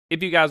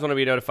If you guys want to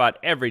be notified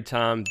every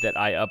time that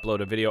I upload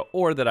a video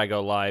or that I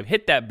go live,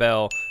 hit that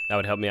bell. That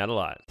would help me out a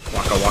lot.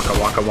 Waka waka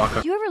waka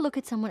waka. Do you ever look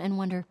at someone and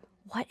wonder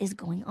what is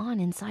going on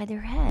inside their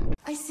head?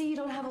 I see you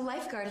don't have a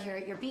lifeguard here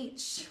at your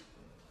beach.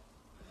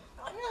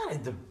 I'm not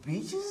at the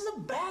beach, this is a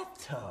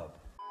bathtub.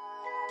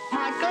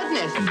 My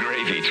goodness.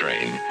 Gravy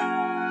train.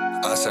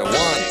 I said 1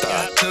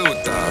 thought, 2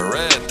 thought,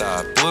 red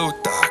thought, blue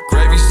thought.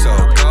 Gravy so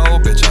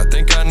cold, bitch, I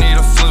think I need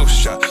a flu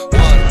shot. 1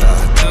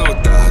 thought, 2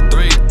 thought,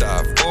 3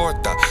 thought, 4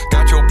 thought.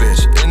 Got your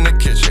bitch in the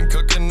kitchen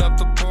cooking up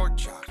the pork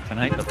chop.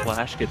 Tonight the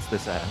Flash gets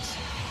this ass.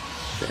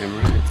 Damn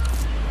right.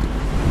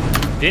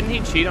 Didn't he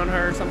cheat on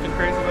her or something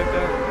crazy like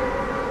that?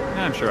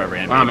 Yeah, I'm sure every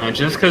NBA Wow, man,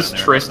 just because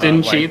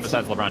Tristan cheats.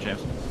 Besides LeBron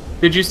James.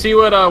 Did you see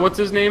what, what's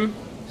his name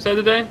said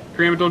today?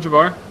 Kareem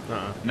Abdul-Jabbar?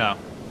 No.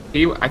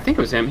 I think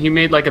it was him. He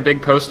made like a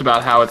big post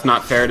about how it's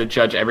not fair to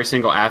judge every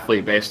single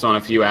athlete based on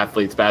a few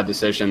athletes' bad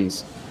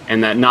decisions,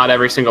 and that not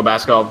every single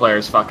basketball player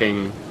is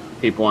fucking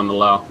people on the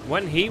low.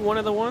 Wasn't he one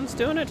of the ones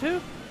doing it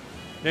too?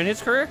 In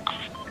his career?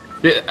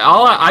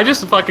 I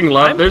just fucking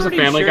love. There's a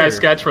Family Guy sure.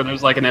 sketch where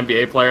there's like an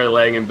NBA player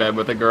laying in bed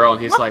with a girl,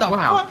 and he's like,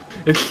 "Wow."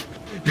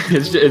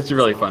 It's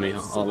really funny.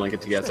 I'll link it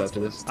to you guys after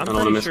this. I'm I don't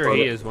want to pretty sure misquote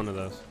he it. is one of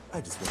those.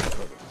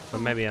 But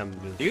maybe I'm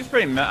just... He was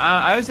pretty.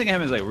 I was thinking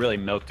of him as like really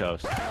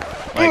milquetoast.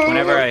 Like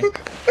whenever I.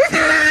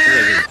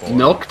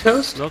 Milk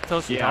toast? Milk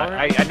toast and Yeah,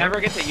 tolerant? I never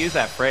get to use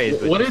that phrase.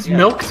 But What just, is yeah.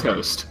 milk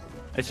toast?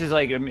 It's just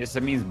like it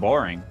means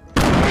boring.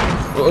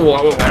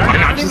 Why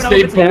not just even know say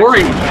if it's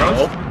boring,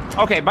 actually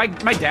bro? Okay, my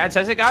dad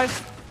says it,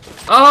 guys.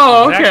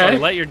 Oh, Exactly. okay.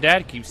 Let your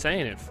dad keep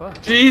saying it.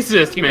 Fuck.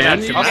 Jesus, it man. out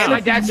You your said mouth. My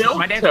dad's milk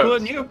cooler than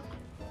toast. you.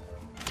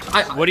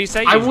 What do you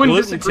say? I Use wouldn't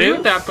gluten disagree too?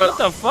 with that, but What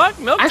the fuck?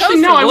 Milk actually,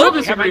 toast no, and I will gluten?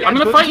 disagree. Yeah, I'm my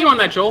gonna dad's fight you on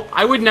that, Joel.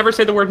 I would never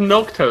say the word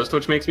milk toast,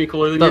 which makes me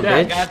cooler than your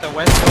dad. Got the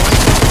West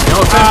Coast.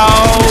 No offense.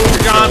 Oh,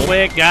 John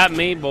Wick got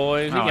me,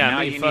 boys. He Oh, got now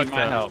me you need fucked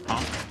my up. help,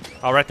 huh?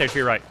 Oh, right there to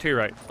your right. To your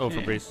right. Oh,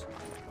 Fabrice.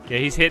 Yeah,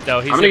 he's hit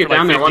though. He's I'm gonna hit get for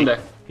down like there 50. one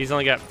day. He's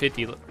only got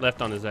 50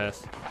 left on his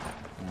ass.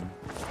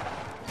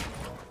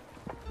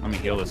 Let me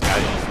heal this guy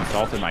who just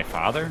insulted my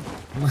father.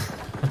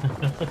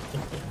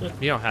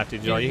 You don't have to,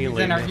 Joel. You can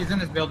leave. He's in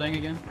his building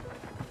again.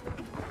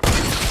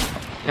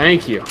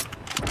 Thank you.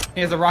 He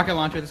has a rocket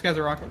launcher. This guy's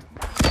a rocket.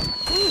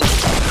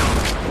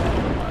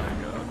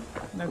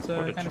 That's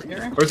kind of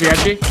scary. Where's he at,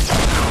 G?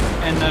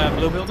 And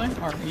blue building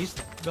or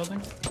east building.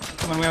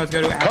 When we always go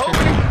to after.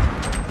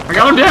 I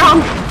got him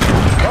down!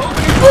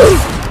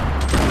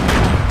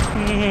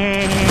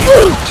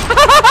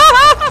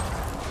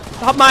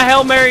 Hope my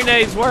Hail Mary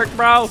nades work,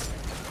 bro.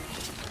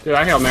 Dude,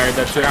 I Hail Married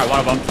that shit. I got one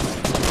of them.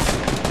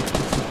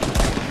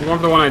 I'm going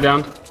for the one I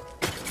downed.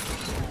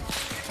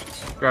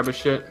 Grab his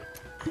shit.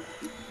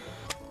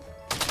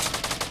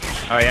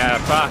 Oh yeah,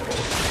 fuck.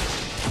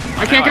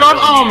 I can't get off!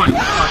 Oh my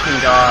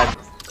fucking god.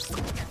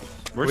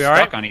 We're We stuck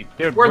alright? on each.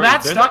 Dude, We're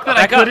that there's stuck that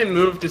I back up. couldn't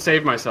move to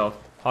save myself.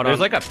 Hold There's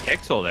on. like a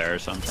pixel there or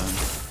something.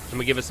 Let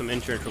me give us some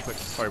insurance real quick.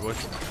 Sorry, boys.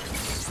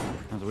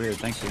 That was weird.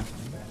 Thank you.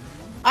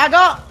 I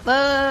got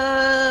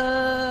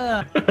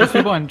the. There's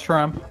people in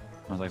Trump.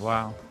 I was like,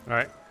 wow. All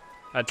right.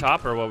 At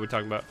top or what are we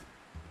talking about?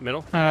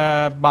 Middle?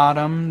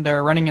 Bottom.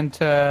 They're running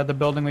into the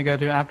building we go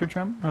to after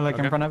Trump, or like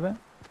in Okay. front of it.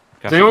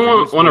 Does anyone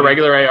want a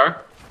regular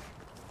AR?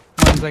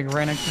 One's like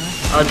right next to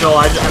me. Joel,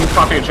 I'm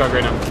popping a chug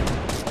right now.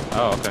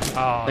 Oh, okay.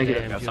 Oh, Thank you.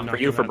 damn, Got you're something for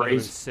knocking you, that dude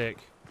Febreze. Sick.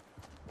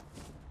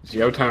 It's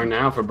your turn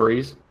now,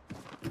 Febreze.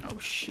 Oh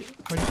shit.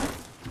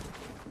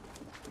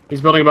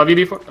 He's building above you,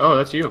 D4? Oh,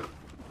 that's you.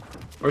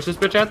 Where's this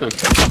bitch at then?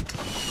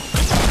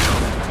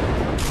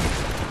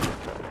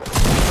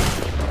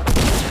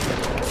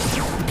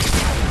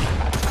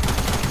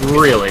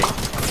 Really?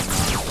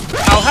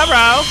 Oh,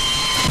 hello.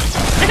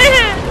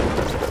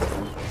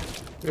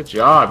 Good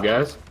job,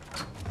 guys.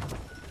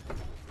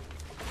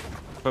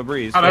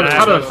 Febreze.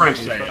 How do the French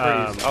say it?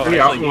 Oh,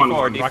 Yeah, actually, one.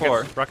 D4,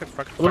 D4. Rockets.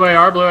 Blue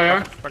AR, blue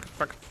AR.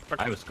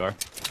 I have a scar.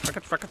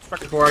 Rockets.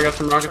 Before I got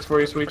some rockets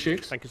for you, sweet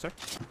cheeks. Thank you, sir.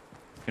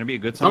 Gonna be a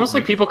good It's song. almost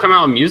like people come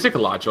out with music a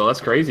lot, Joel.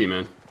 That's crazy,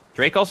 man.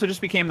 Drake also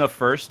just became the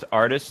first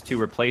artist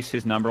to replace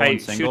his number Hey, one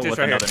single shoot this with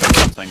right another here. number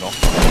one single.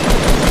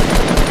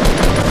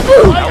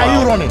 Why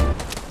are you running?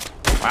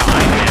 Wow,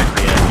 I'm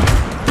accurate.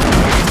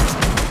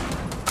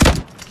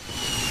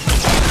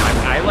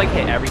 I like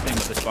hit everything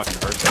with this fucking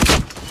person.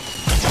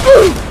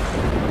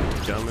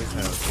 Dumb as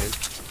hell, kid.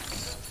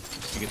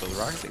 You get those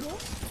rockets?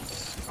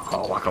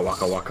 Oh, waka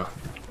waka waka.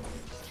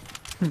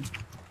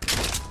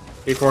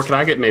 D4, can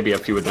I get maybe a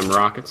few of them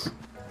rockets?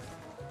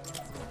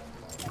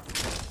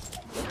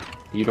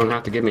 You don't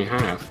have to give me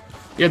half.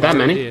 You had that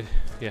many? Did.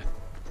 Yeah.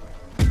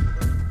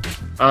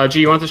 G,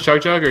 you want this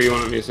chug or you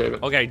want me to save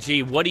it? Okay,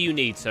 G, what do you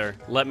need, sir?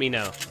 Let me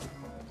know.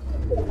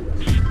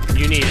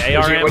 You need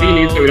AR ammo? What do you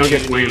need so we don't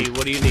get blamed?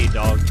 What do you need,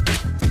 dog?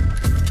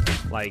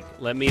 Like,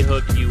 let me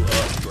hook you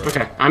up, bro.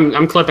 Okay,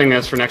 I'm clipping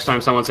this for next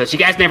time someone says, you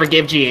guys never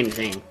give G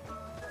anything.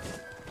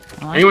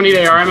 Anyone need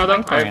AR ammo,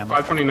 though? I have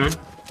 529.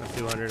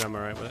 200, I'm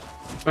alright with it.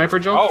 Sniper,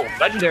 Joel? Oh,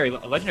 legendary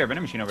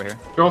vending machine over here.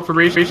 Joel,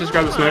 Fabrice, just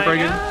grab the sniper my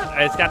again.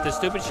 God. It's got the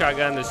stupid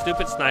shotgun, the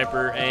stupid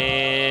sniper,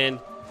 and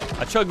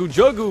a chuggu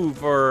juggu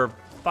for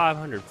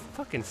 500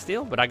 fucking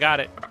steel, but I got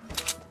it.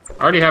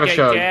 I already have a Okay,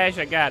 shove. Cash,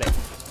 I got it.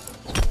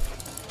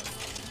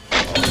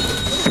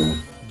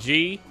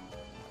 G.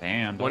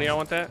 Damn. One of y'all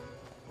want that?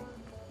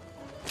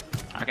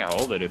 I can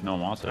hold it if no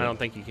one wants it. I don't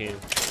think you can.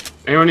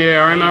 Anyone need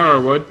AR ammo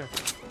or wood?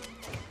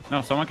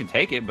 No, someone can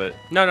take it, but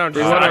No,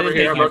 just one I over didn't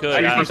here, think you bro. could.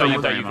 I just I want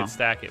some thought you ammo. could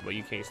stack it, but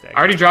you can't stack I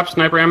already dropped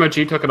sniper ammo.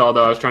 G took it all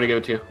though. I was trying to give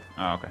it to you.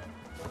 oh, okay.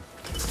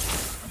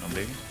 No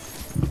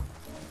biggie.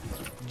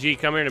 it. G,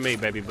 come here to me,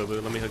 baby boo boo.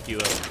 Let me hook you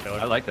up, fella.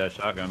 I like that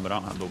shotgun, but I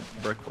don't have the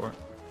brick for it.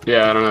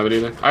 Yeah, I don't have it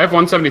either. I have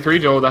 173,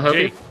 Joel. That help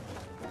G, you?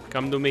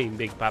 come to me,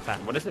 big papa.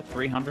 What is it?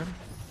 300?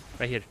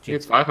 Right here, G.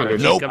 It's 500.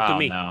 G, Nope. come to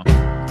me. No.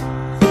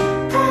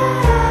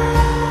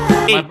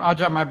 I'll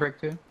drop my brick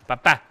too.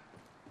 Papa,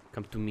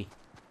 come to me.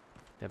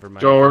 Never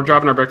mind. Joel, we're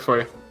dropping our bricks for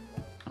you.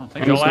 Oh, thank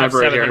And you. Joel, I have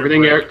sniper right here.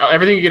 700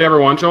 Everything you could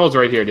ever want, Joel, is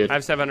right here, dude. I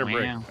have 700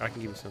 brick. Wow. I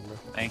can give you some, bro.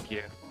 Thank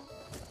you.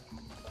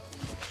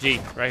 G,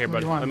 right here, What do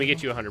buddy. you want? Let me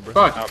get you 100, bro.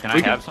 Fuck. Oh, can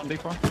we I have some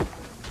before?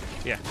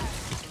 Yeah.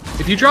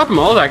 If you drop them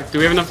all, do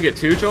we have enough to get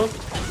 2, Joel?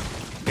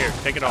 Here,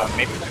 take it off.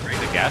 Maybe the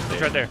gas It's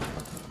station. right there.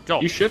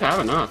 Joel, You should have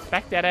enough.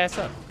 back that ass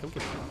up. Come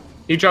get it.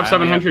 He dropped I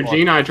only have 700 four.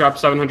 G, and I dropped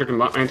 700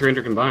 and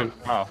 300 combined.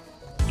 Oh.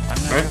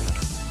 Right?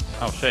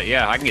 Oh shit,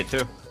 yeah, I can get 2.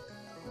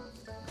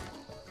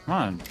 Come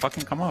on,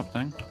 fucking come up,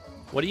 thing.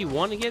 What do you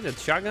want to get? The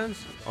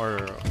shotguns? Or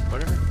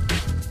whatever?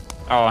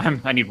 Oh,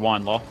 I need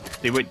 1, lol.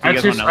 Do you I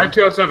guys have, want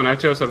 207. I have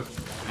 207.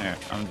 Here,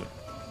 I'm just...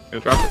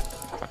 Oops. Drop it.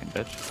 Fucking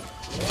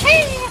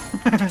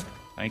bitch.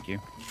 Thank you.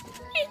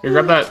 Here,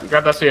 grab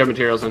that so you have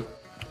materials in.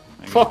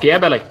 Thank you. Fuck yeah,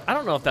 Billy. I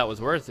don't know if that was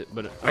worth it,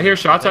 but... I hear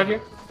shots out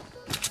here.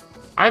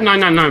 I have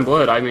 999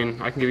 blood. I mean,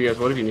 I can give you guys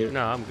wood if you need it.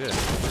 No, I'm good.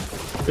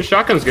 This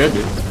shotgun's good,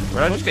 dude.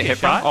 Where did I just get hit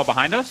shot? from? Oh,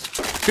 behind us?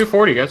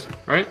 240, guys.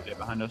 Right? Yeah,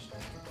 behind us.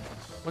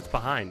 What's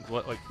behind?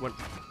 What?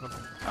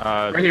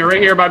 Right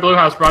here, by blue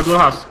house, by blue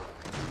house.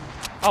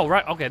 Oh,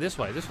 right. Okay, this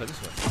way.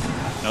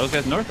 No, those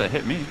guys north that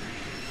hit me.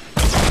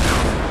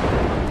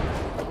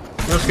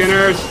 No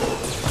skinners.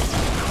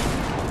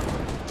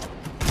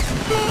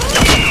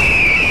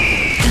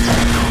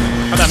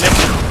 How'd that miss?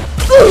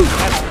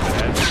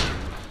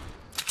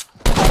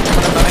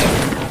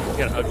 You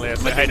got an ugly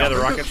ass. Hey, another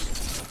rocket.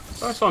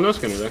 Oh, I saw no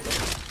skinner there.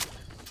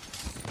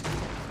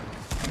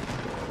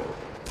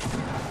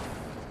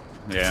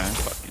 Yeah,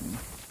 fucking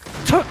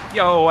took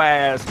yo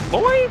ass,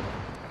 boy.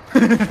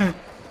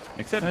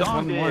 Except There's Don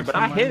one more did, but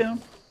I somewhere. hit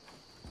him.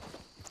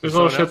 There's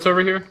little Someone shits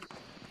over here.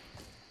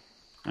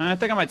 I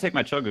think I might take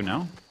my Chogu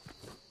now.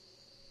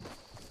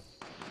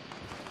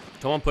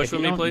 Someone push If with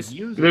you me, don't please.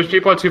 use it- There's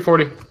people at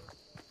 240.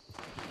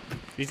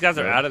 These guys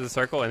are out of the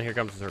circle, and here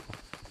comes the circle.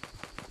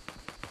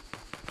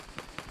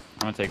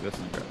 I'm gonna take this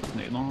and grab this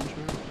nade launcher.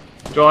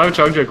 Joel, I have a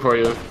chug jug for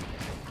you.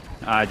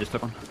 I just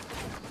took one.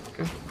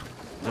 Okay.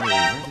 Literally,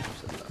 where did you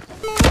set that?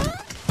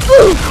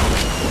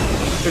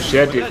 Good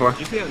shit, Did D4.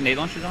 you see that nade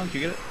launcher on? Did you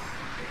get it?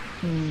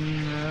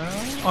 No.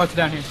 Oh, it's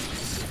down here.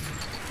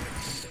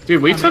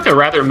 Dude, we took a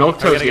rather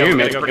milquetoast Gotta go, game.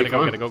 gotta It's go, pretty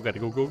gotta fun. go, gotta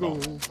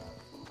go.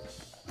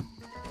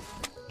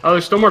 Oh,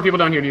 there's still more people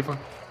down here, D4.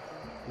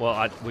 Well,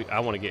 I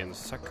want to get in the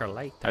sucker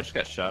light. I just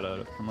got shot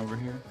at from over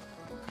here.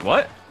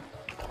 What?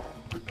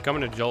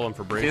 Coming to Joel and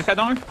for See Bruce. this guy,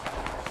 Donner?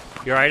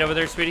 You alright over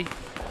there, Speedy?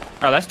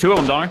 Oh, that's 2 of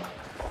them, Donner.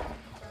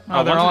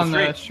 Oh, they're one's all in on the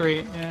the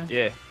street. Yeah.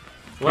 Yeah.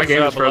 My What's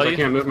game is below froze. I you?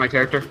 can't move my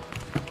character.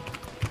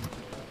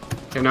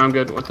 Okay, now I'm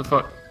good. What the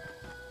fuck?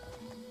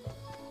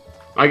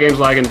 My game's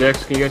lagging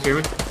dicks. Can you guys hear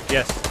me?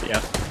 Yes.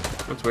 Yes.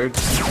 That's weird.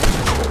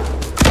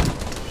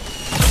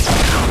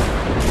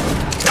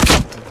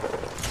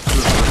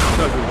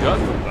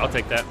 I'll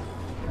take that.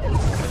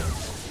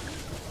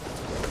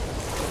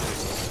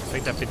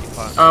 Take that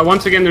 55.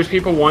 Once again, there's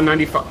people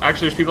 195.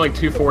 Actually, there's people like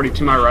 240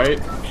 to my right.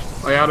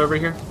 Way out over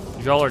here.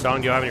 Joel or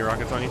Don, do you have any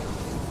rockets on you?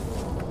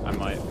 I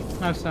might.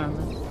 I've some.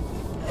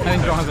 I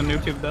think Joel has a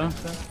noob tube though.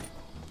 So.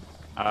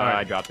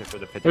 I dropped it for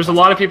the 50. There's a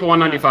lot of people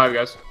 195,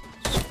 guys.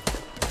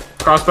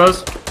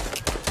 Crossbows.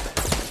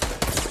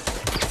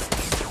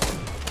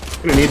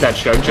 Gonna need that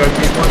chug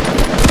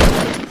people.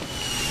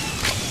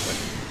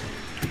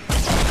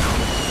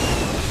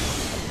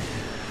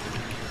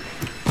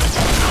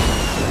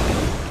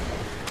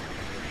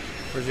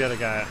 Where's the other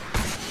guy at?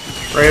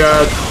 Right,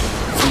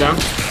 down.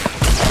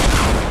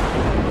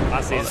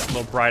 I see his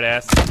little bright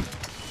ass.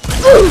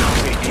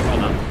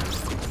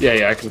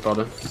 Yeah, I can fall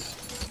down.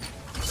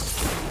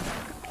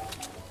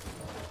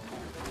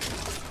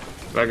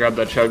 If I grab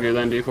that chug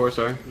then, D4,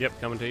 sorry.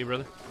 Yep, coming to you,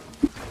 brother.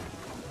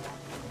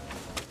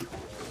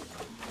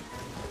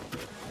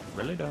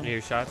 Really done. I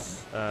hear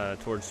shots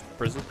towards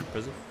prison.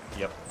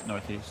 Yep,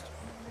 northeast.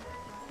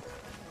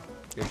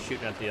 You're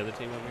shooting at the other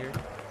team over here.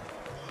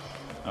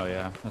 Oh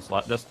yeah,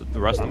 that's the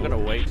rest I'm of them.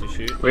 gonna wait to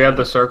shoot. We have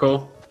the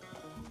circle.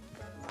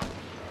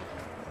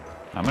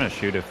 I'm gonna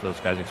shoot if those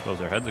guys expose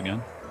their heads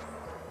again.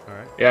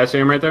 Alright. Yeah, I see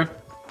him right there.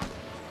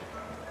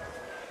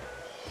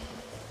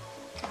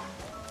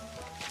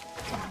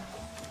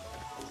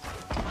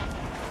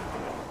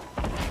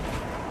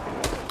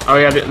 Oh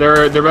yeah,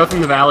 they're both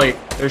in the valley.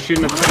 They're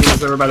shooting at the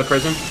teams over by the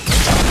prison.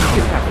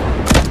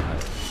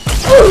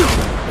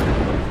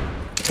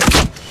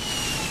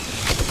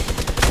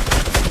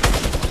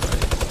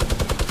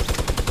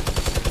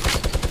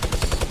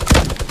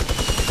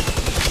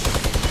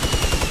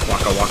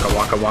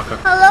 Waka waka.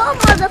 Hello, Oh,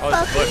 it's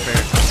motherfucker. foot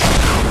fair.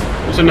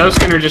 There's a no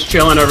skinner just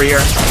chilling over here.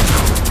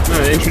 I'm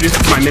gonna introduce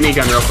my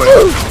minigun real quick.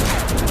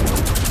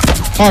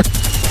 Fuck.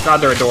 God,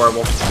 they're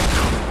adorable.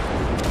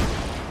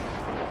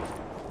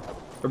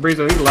 Febreze,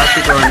 I think the last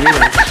people are on you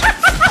then.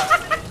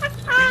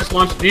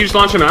 Did you just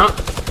launch him out?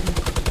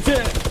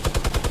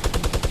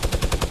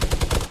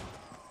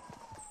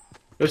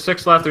 There's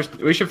 6 left.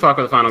 We should fuck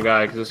with the final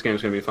guy because this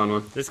game's gonna be a fun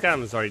one. This guy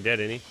was already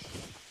dead, isn't he?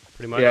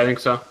 Pretty much. Yeah, I think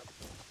so.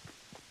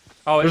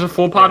 Oh, There's a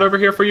full pod over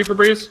here for you,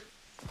 Febreze.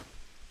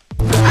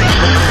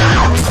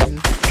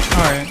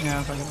 Alright,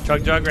 yeah.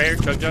 Chug jug right here.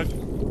 Chug jug.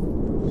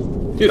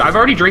 Dude, I've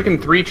already drinking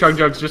 3 chug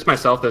jugs just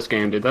myself this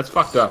game, dude. That's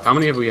fucked up. How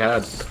many have we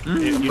had?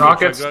 You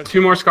Rockets, chug jug?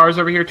 2 more scars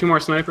over here, 2 more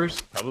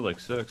snipers. Probably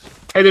like 6.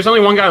 Hey, there's only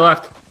 1 guy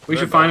left. We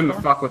Red should find him box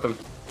and fuck with him.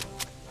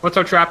 What's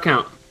our trap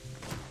count?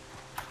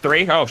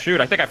 3? Oh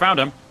shoot, I think I found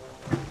him.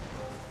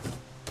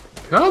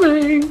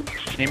 Coming!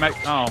 He might.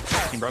 Oh,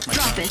 he broke my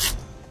phone.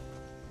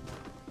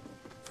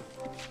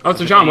 Oh, it's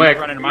a John Wick.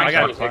 Running to my I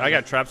side.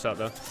 got traps out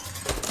though.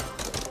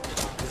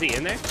 Is he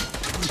in there?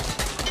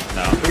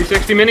 No.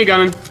 360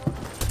 minigunning.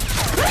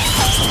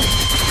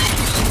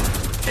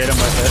 Hit him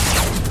with it.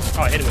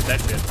 Oh, I hit him with that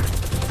shit.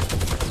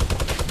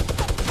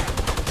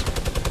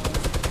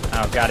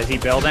 Oh god, is he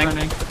building?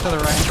 Running to the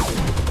right.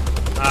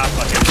 Ah,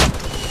 fuck it.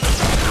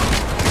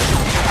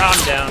 I'm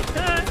down.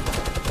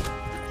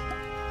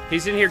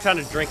 He's in here trying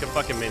to drink a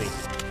fucking mini.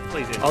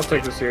 Please in. I'll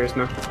take this serious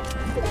now.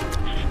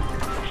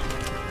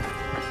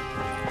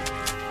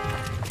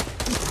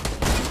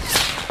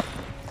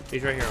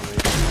 He's right here on me.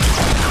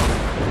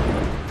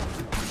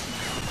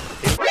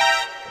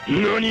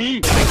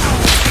 Nani?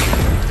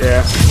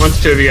 Yeah,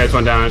 once 2 of you guys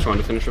went down, I just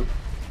wanted to finish him.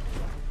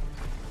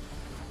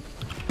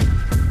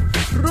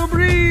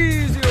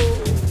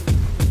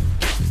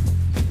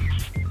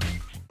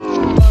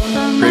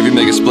 Gravy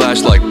make a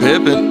splash like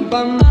Pippin.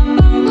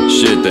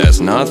 Shit, that's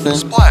nothing.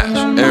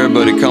 Splash.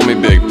 Everybody call me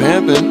Big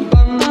Pimpin'.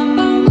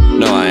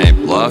 No, I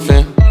ain't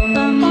bluffing.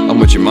 I'm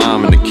with your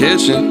mom in the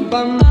kitchen,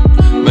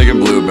 making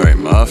blueberry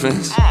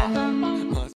muffins.